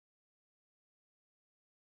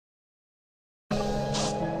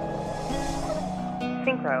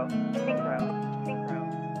Synchro.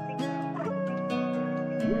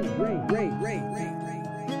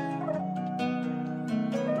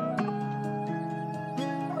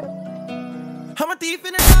 I'm a thief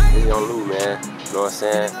in the night. It's YOUNGLU, man. You know what I'm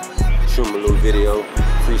saying? Shooting a little video,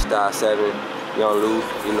 Freestyle 7, YOUNGLU,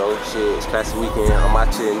 you know, shit, it's classic weekend. I'm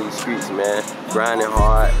out here in these streets, man. Grinding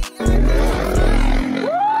hard.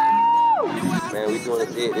 Man, we doing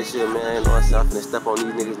it big this year, man. You know what I'm saying? I'm finna step on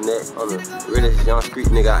these niggas' neck. I'm the realest young street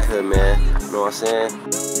nigga out here, man. You know what I'm saying?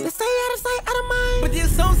 They say out of sight, out of mind. But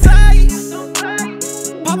this on sight.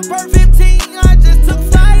 Pop a bird 15, I just took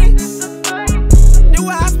flight. New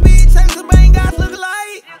high speed, chase the main guys look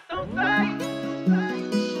alike.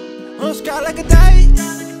 On sky like a date.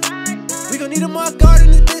 We gon' need a more guard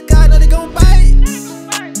in this guy, know they gon' bite.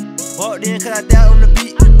 Walked in cause I died on the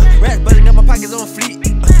beat. Rats buzzing got my pockets on fleek.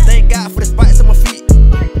 Thank God for the spikes on my feet.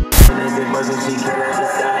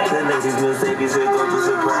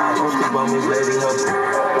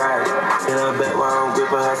 In her back while I'm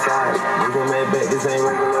gripping her side. Nigga mad back, this ain't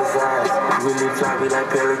regular size. Really floppy like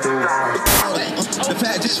Pelican guys. The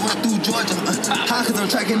fat just went through Georgia. High cause I'm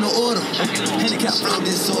tracking the order. Handicap flow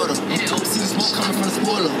disorder. See the smoke coming from the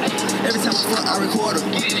spoiler. Every time she fuck, I record her.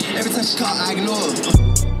 Every time she call, I ignore her.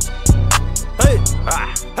 Hey,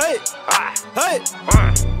 hey, hey, hey,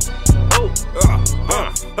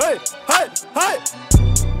 hey, hey.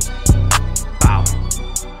 Bow,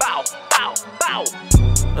 bow, bow, bow.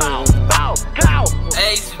 Bow, bow, bow.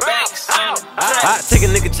 Ace Banks. I take a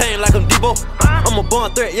nigga chain like I'm Debo. I'm a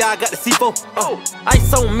born threat, yeah, I got the C4.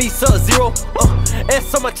 Ice on me, Sub-Zero.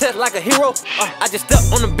 S on my chest like a hero. I just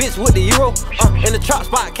stepped on the bitch with the Euro. In the trap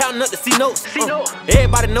spot, counting up the C-notes.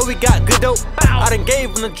 Everybody know we got good dope. I done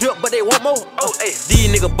gave them the drip, but they want more. These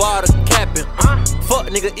nigga bar the capping. Fuck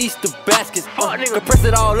nigga Easter baskets. Compress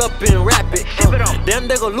it all up and wrap it. Damn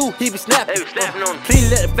nigga Lou, he be snapping. Please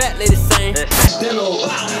let the fat lady sing. I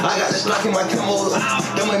got this block in my camo.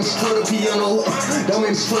 Don't make me pull the piano. Don't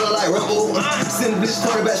make me pull it like Rumble. Send the bitch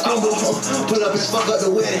quarterback scramble. Pull up and fuck up the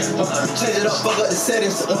wedding. Change it up, fuck up the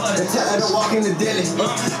settings. And tell her to walk in the deli.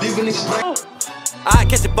 Leave a nigga break. I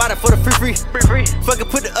catch a body for the free. Fucking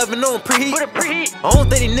put the oven on preheat. I don't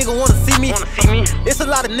think these niggas wanna see me. It's a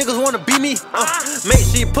lot of niggas wanna be me. Make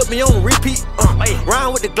sure you put me on repeat.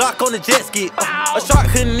 Rhyme with the Glock on the jet ski. A shark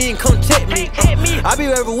couldn't even come check me. I be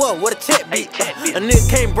everywhere with a check beat. A nigga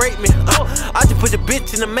can't break me. I just put the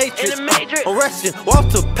bitch in the matrix. I'm rushing, walk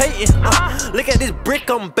to Peyton. Look at this brick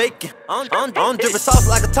I'm baking. I'm dripping sauce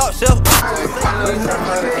like a top shelf.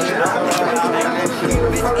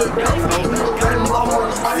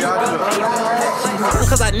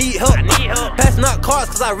 Cause I need help. Passing out cards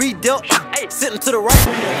cause I redealt. Sitting to the right.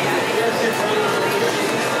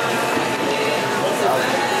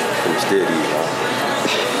 Steady,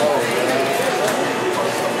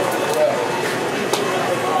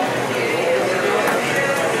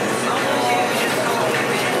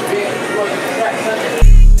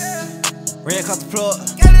 Ran across the plug.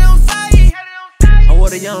 I'm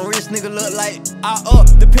what a young rich nigga look like. I up,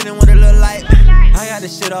 depending what it look like. I got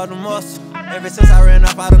this shit all the muscle. Ever since I ran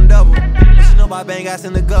off, I done double. But you know my bang ass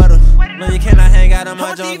in the gutter. No, you cannot hang out in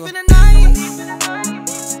my jungle. Shit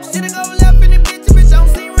go left in the bitch, don't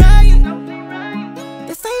seem right.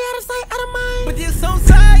 They say out of sight, out of mind. But this on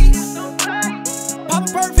sight. Pop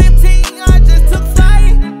a bird 15, I just took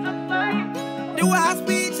flight. New high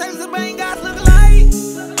speed, chase the main guys look alike.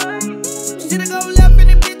 Shit go left in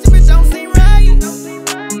the bitch, don't seem right.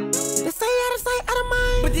 They say out of sight, out of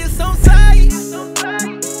mind. But this on sight.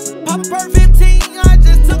 Pop a bird 15, I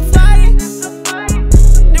just took flight.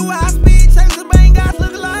 New high speed, chase the main guys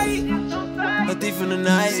look alike. A thief in the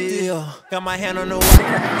night, yeah. Got my hand on the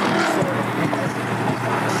wire.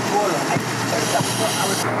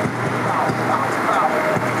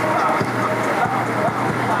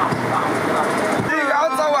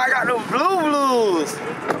 I got them blues.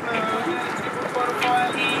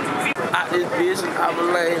 Out this bitch, I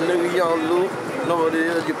believe nigga YOUNGLU. Know what it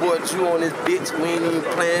is, your boy Drew on this bitch. We ain't even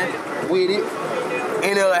playing with it.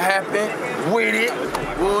 Ain't ever happen with it.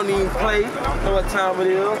 We don't even play. Know what time it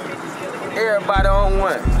is. Everybody on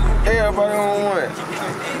one. Everybody on one.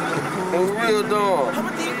 And real dog.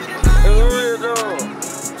 And real dog.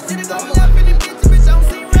 They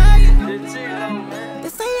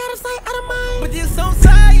say out of sight, out of mind. But this on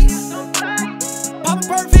sight. Pop a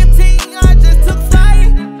bird